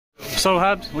So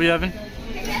Habs, what are you having?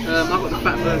 I've got the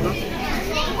fat burger.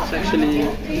 It's actually,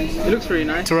 it looks really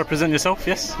nice. To represent yourself,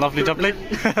 yes. Lovely jubbly.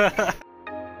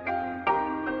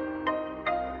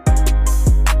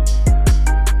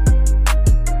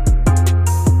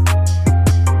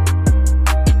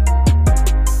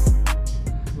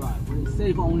 Right, when it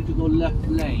says only to go left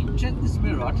lane, check this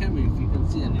mirror, I'll tell me if you can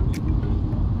see anything.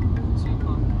 So you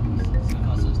can't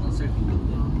see, so it's not safe to go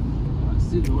there. Right,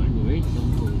 still go anyway,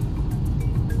 don't go.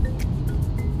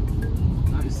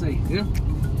 Now it's safe, yeah?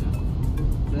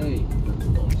 Safe.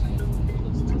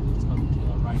 It's coming to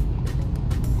your right.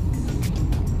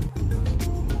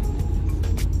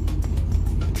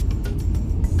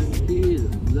 Please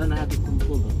learn how to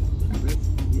control them. The rest,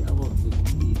 the other is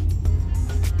easy.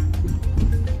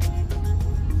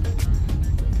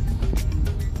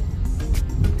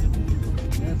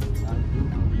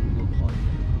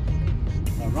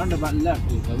 Roundabout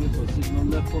left is going, so signal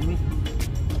left for me.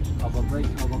 Cover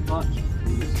brake, cover clutch.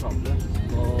 Really stop left.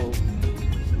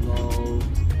 Slow.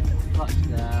 Clutch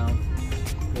down.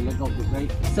 Okay, let go of the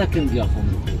brake. Second gear for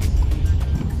me, please.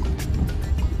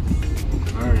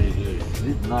 Very good.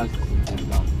 It's nice and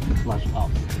down. Clutch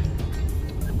up.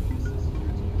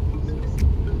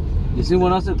 You see,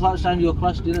 when I said clutch down, your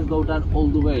clutch didn't go down all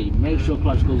the way. Make sure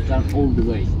clutch goes down all the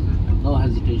way. No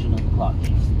hesitation on the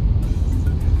clutch.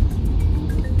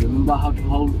 Remember how to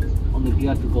hold on the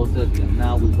gear to go third gear.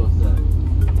 Now we go third.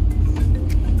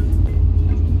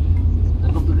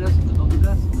 Let go of the gas, let go of the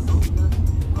gas, let go of the gas.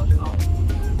 Clutch out.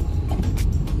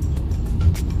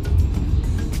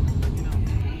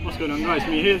 What's going on, guys?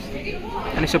 Me here.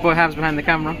 And it's your boy Habz behind the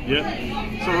camera.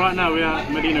 Yeah. So right now we're at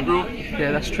Madina Grill.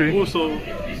 Yeah, that's true. Also,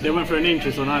 they went for a name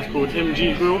change, so now it's called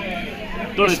MG Grill.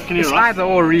 It's either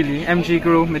or really. MG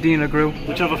Grill, Madina Grill.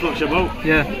 Whichever floats your boat.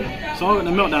 Yeah. So I got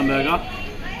the meltdown burger.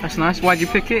 That's nice. Why'd you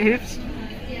pick it, Hifz?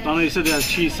 I know you said it has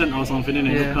cheese centre or something in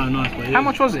it. It looked kind of nice. But yeah. How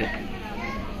much was it?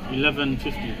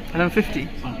 $11.50.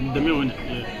 $11.50. The meal in it.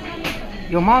 Yeah.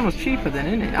 Your mine was cheaper then,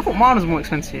 isn't it? I thought mine was more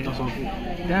expensive. That's what I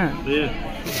thought. Yeah. But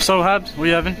yeah. So Habs, what are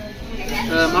you having?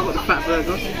 I've got the fat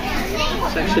burger.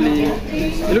 It's actually,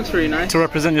 it looks really nice. To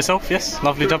represent yourself, yes.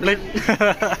 Lovely jubbly.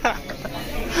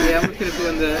 Yeah, I'm looking at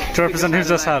doing the... To represent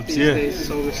HIFZvsHABZ, yeah. Days,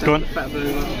 so go on. The fat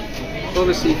burger.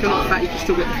 Obviously, if you're not fat, you can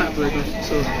still get the fat burger.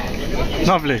 So it's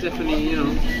lovely. Definitely, you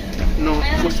know, not...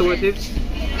 What's the word, Hifz?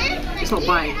 It's not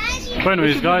buying. But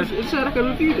anyways, guys. It's like a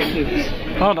review then, Hifz.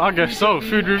 Oh, I guess so.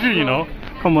 Food review, you know.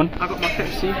 Come on. I got my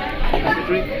Pepsi, the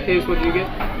drink. Here's what you get.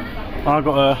 I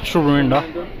got a strawberry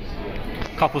Mirinda.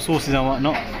 Couple sauces and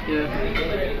whatnot. Yeah.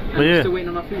 But yeah. We're still waiting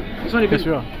on our food. It's only been... Yes,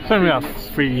 we are. It's only been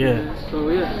 3, yeah. So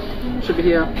yeah, should be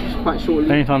here quite shortly.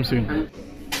 Anytime soon.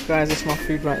 Guys, that's my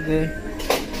food right there.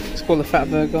 It's called the fat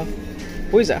burger.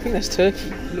 What is that? I think that's turkey.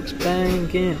 It looks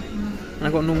banging. And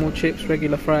I got normal chips,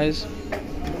 regular fries.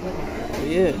 But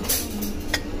yeah, it's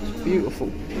beautiful.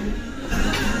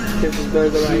 Hifz's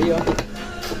burger right here.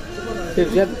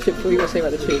 Hifz, you have the chips. What are you gonna say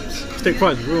about the chips? Steak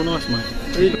fries, real nice, mate.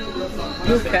 Really?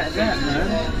 Look at that,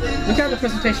 man. Look at the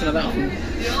presentation of that food.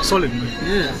 Solid, mate.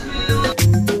 Yeah.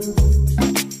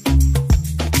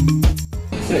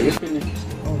 Yeah, you're finished.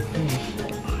 Oh,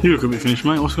 finished. You look a bit finished,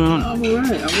 mate. What's going on? I'm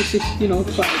alright. I was just, you know,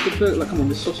 quite a good burger. Like, come on,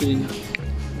 there's sausage in there.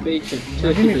 Bacon,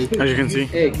 turkey bacon. As you can see.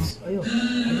 Eggs.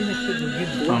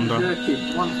 One turkey,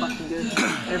 one fucking good.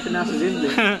 Everything else is in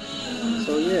there.